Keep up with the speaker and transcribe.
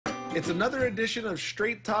It's another edition of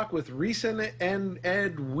Straight Talk with Risa and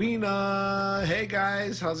Edwina. Hey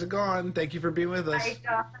guys, how's it going? Thank you for being with us. Hi,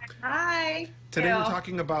 John. Hi. Today we're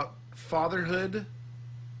talking about fatherhood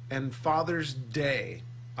and Father's Day.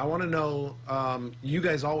 I want to know, you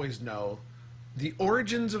guys always know, the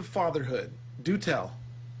origins of fatherhood. Do tell.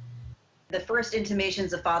 The first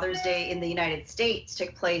intimations of Father's Day in the United States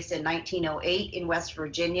took place in 1908 in West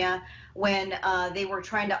Virginia when they were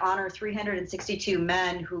trying to honor 362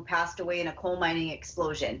 men who passed away in a coal mining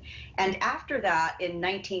explosion. And after that, in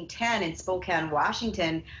 1910 in Spokane,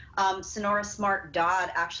 Washington, Sonora Smart Dodd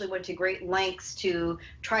actually went to great lengths to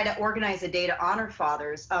try to organize a day to honor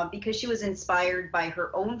fathers because she was inspired by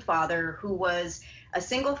her own father, who was a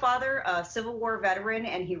single father, a Civil War veteran,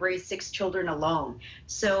 and he raised 6 children alone.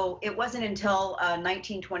 So it wasn't until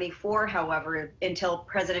 1924, however, until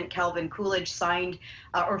President Calvin Coolidge signed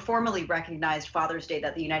or formally recognized Father's Day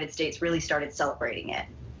that the United States really started celebrating it.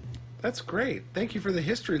 That's great. Thank you for the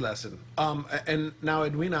history lesson. And now,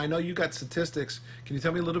 Edwina, I know you got statistics. Can you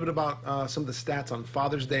tell me a little bit about some of the stats on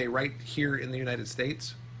Father's Day right here in the United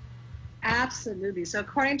States? Absolutely. So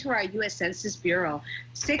according to our U.S. Census Bureau,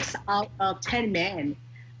 6 out of 10 men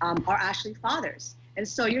are actually fathers. And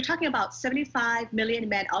so you're talking about 75 million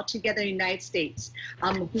men altogether in the United States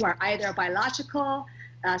who are either biological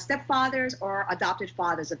stepfathers or adopted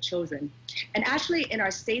fathers of children. And actually in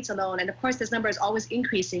our states alone, and of course this number is always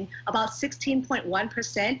increasing, about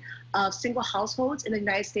 16.1% of single households in the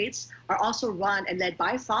United States are also run and led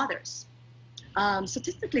by fathers.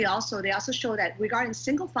 Statistically also, they also show that regarding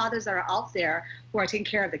single fathers that are out there who are taking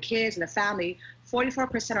care of the kids and the family,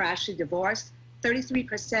 44% are actually divorced,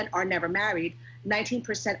 33% are never married,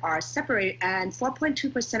 19% are separated, and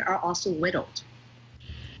 4.2% are also widowed.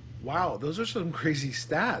 Wow, those are some crazy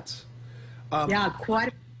stats. Yeah, quite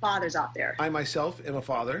a few fathers out there. I myself am a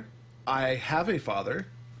father. I have a father,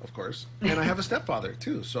 of course, and I have a stepfather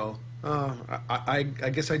too, so I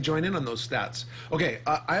guess I join in on those stats. Okay,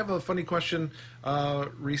 I have a funny question,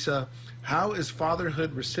 Risa. How is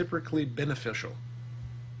fatherhood reciprocally beneficial?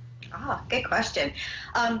 Good question.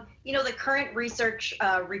 You know, the current research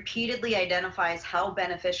repeatedly identifies how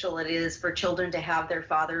beneficial it is for children to have their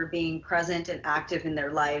father being present and active in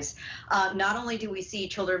their lives. Not only do we see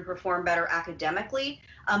children perform better academically,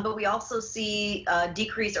 but we also see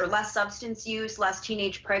decrease or less substance use, less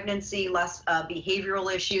teenage pregnancy, less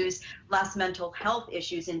behavioral issues, less mental health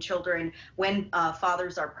issues in children when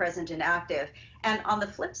fathers are present and active. And on the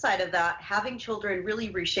flip side of that, having children really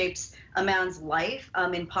reshapes a man's life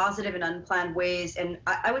in positive and unplanned ways, and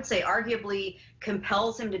I would say arguably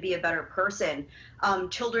compels him to be a better person.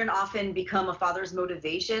 Children often become a father's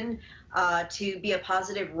motivation to be a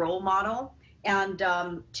positive role model and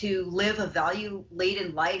to live a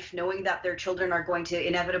value-laden life, knowing that their children are going to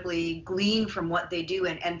inevitably glean from what they do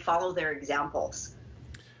and follow their examples.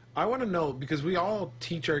 I want to know, because we all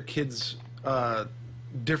teach our kids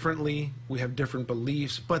differently, we have different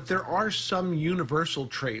beliefs, but there are some universal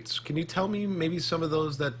traits. Can you tell me maybe some of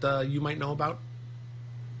those that you might know about?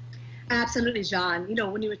 Absolutely, John. You know,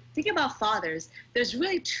 when you think about fathers, there's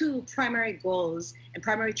really 2 primary goals and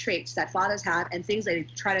primary traits that fathers have and things that they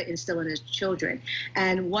try to instill in their children.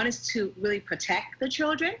 And one is to really protect the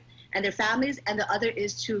children and their families, and the other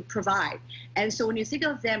is to provide. And so when you think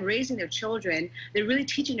of them raising their children, they're really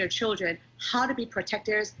teaching their children how to be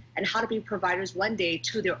protectors and how to be providers one day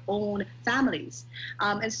to their own families.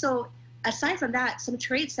 And so aside from that, some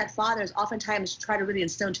traits that fathers oftentimes try to really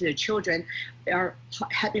instill into their children are,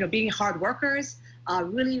 you know, being hard workers,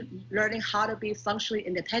 really learning how to be functionally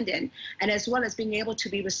independent, and as well as being able to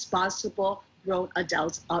be responsible grown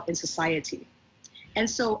adults in society. And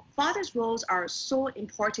so fathers' roles are so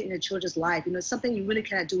important in a children's life. You know, it's something you really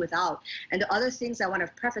cannot do without. And the other things I want to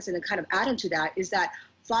preface and kind of add into that is that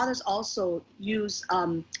fathers also use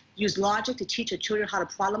logic to teach their children how to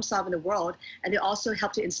problem solve in the world, and they also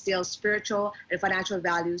help to instill spiritual and financial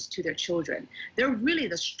values to their children. They're really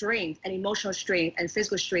the strength and emotional strength and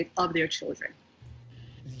physical strength of their children.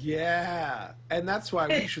 Yeah, and that's why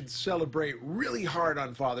we should celebrate really hard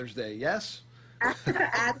on Father's Day, yes?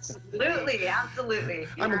 Absolutely, absolutely.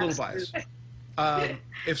 I'm a little biased.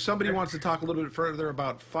 If somebody wants to talk a little bit further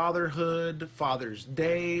about fatherhood, Father's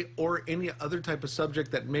Day, or any other type of subject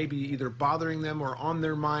that may be either bothering them or on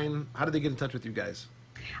their mind, how do they get in touch with you guys?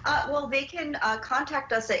 Well, they can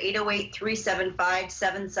contact us at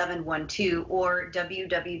 808-375-7712 or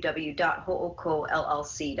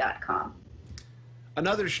www.hookollc.com.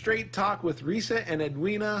 Another Straight Talk with Risa and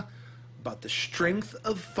Edwina about the strength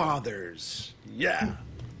of fathers. Yeah.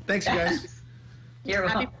 Thanks, you guys. You're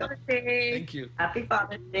welcome. Happy Father's Day. Thank you. Happy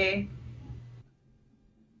Father's Day.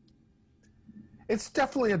 It's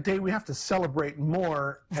definitely a day we have to celebrate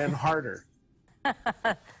more and harder.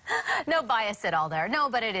 No bias at all there. No,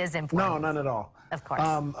 but it is important. No, none at all. Of course.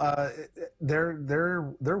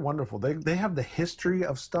 They're wonderful. They have the history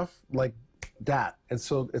of stuff like that. It's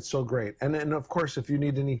so great. And of course, if you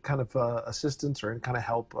need any kind of assistance or any kind of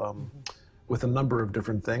help with a number of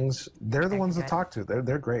different things, they're the ones to talk to.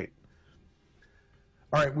 They're great.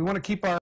 All right, we want to keep our